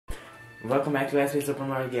Welcome back to Let's Play Super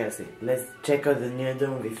Mario Galaxy. Let's check out the new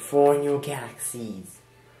dome with 4 new galaxies.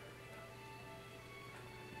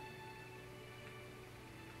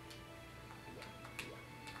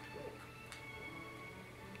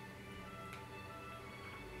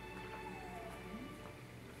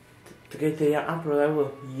 To get to the upper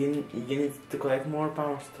level, you need to collect more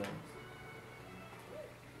power stones.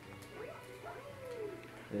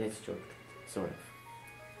 Let's joke, sort of.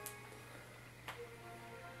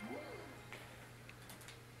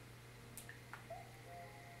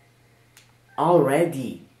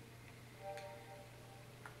 Already.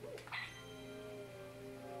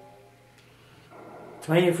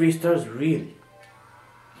 $23 stars, really?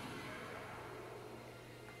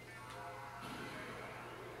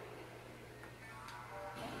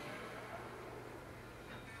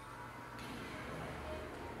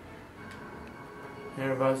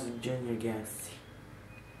 Here about the Junior Galaxy.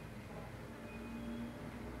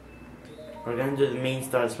 We're gonna do the main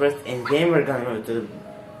stars first, and then we're gonna go to the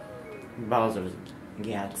Bowser's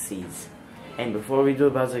Galaxies. And before we do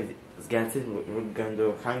Bowser's Galaxies, we're gonna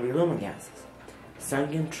do Hungry Luma Galaxies.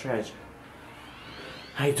 Sunken treasure.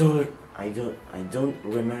 I don't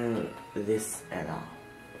remember this at all.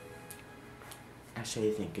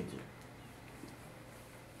 Actually, I think I do.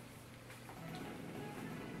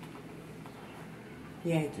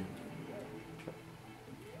 Yeah, I do.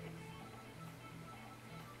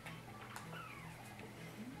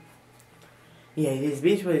 Yeah, this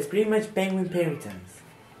beach is pretty much penguin paradise.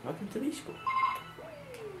 Welcome to beach school.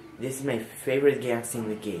 This is my favorite galaxy in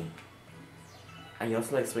the game. I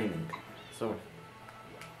also like swimming, so.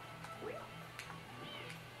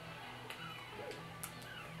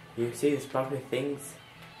 You see these sparkly things?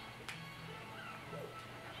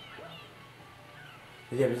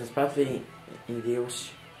 There is a sparkly in the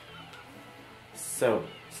ocean. So,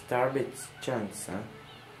 starbits chunks, huh?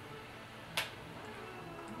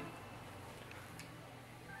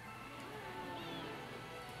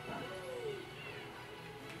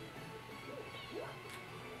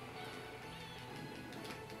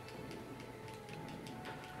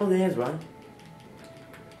 Oh, there's one.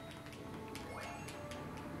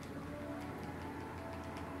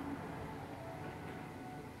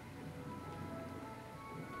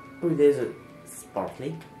 Oh, there's a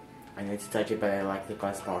sparkly. I need to touch it, but I like the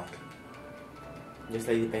color sparkly. Just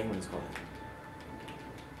like the penguins call it.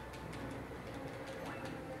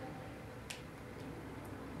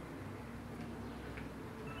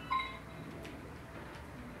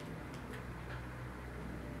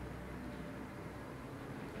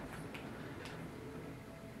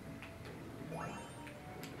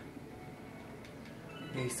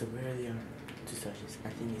 Okay, so where are the two statues? I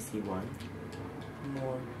think I see one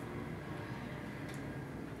more.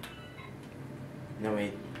 No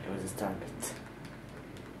wait, it was a starbit.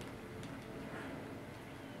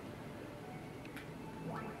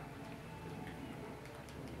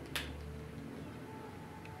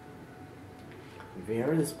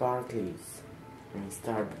 Where are the sparklies? I mean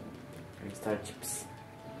star chips.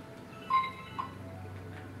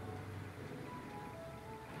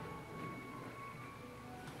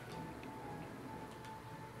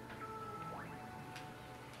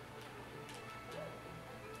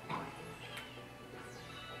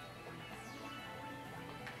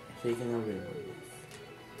 Taking over this.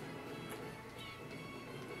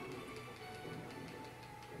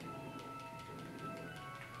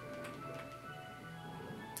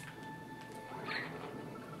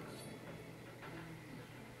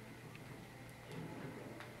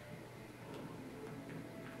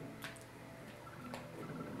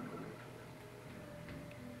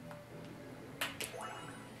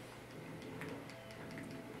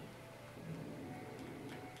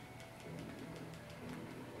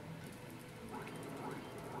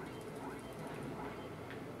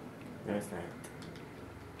 No, it's not.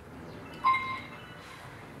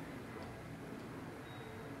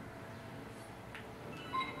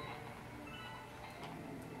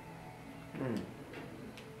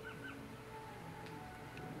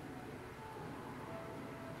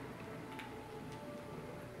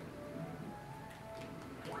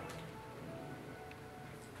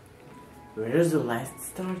 Where's the last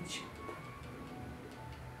star chip?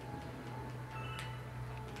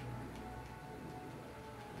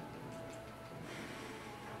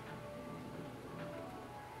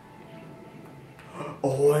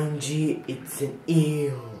 OMG, it's an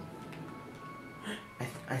eel.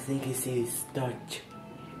 I think I see his touch.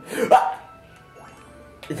 Ah!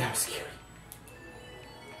 That was scary.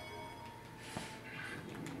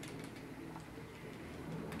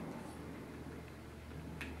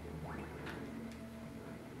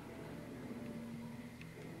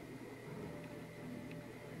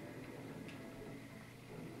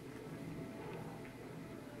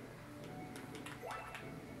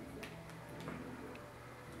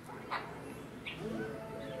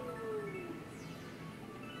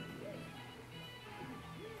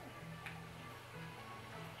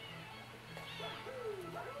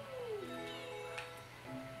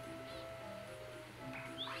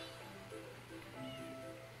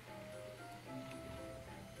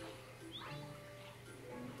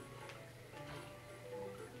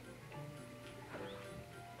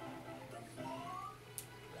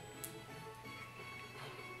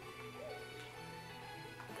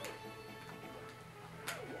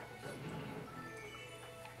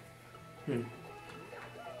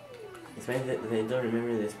 It's funny that they don't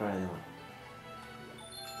remember this part at all.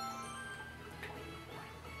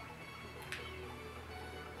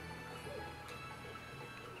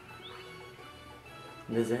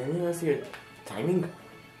 Does anyone else hear timing?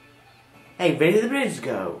 Hey, where did the bridge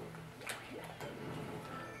go?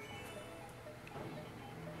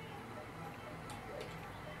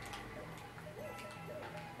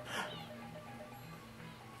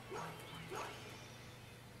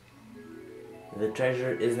 The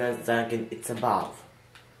treasure is not sunken, it's above.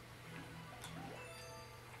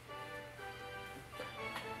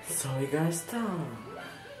 So we gotta stop.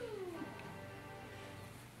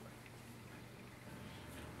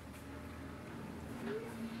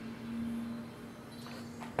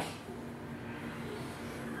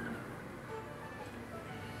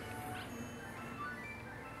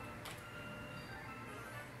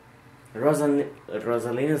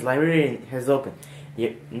 Rosalina's library has opened.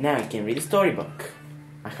 Now you can read the storybook.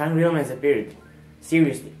 A hungry woman has appeared.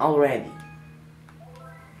 Seriously, already.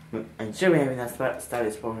 I'm sure we have enough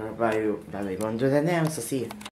stories for her, but we won't do that now, so see ya.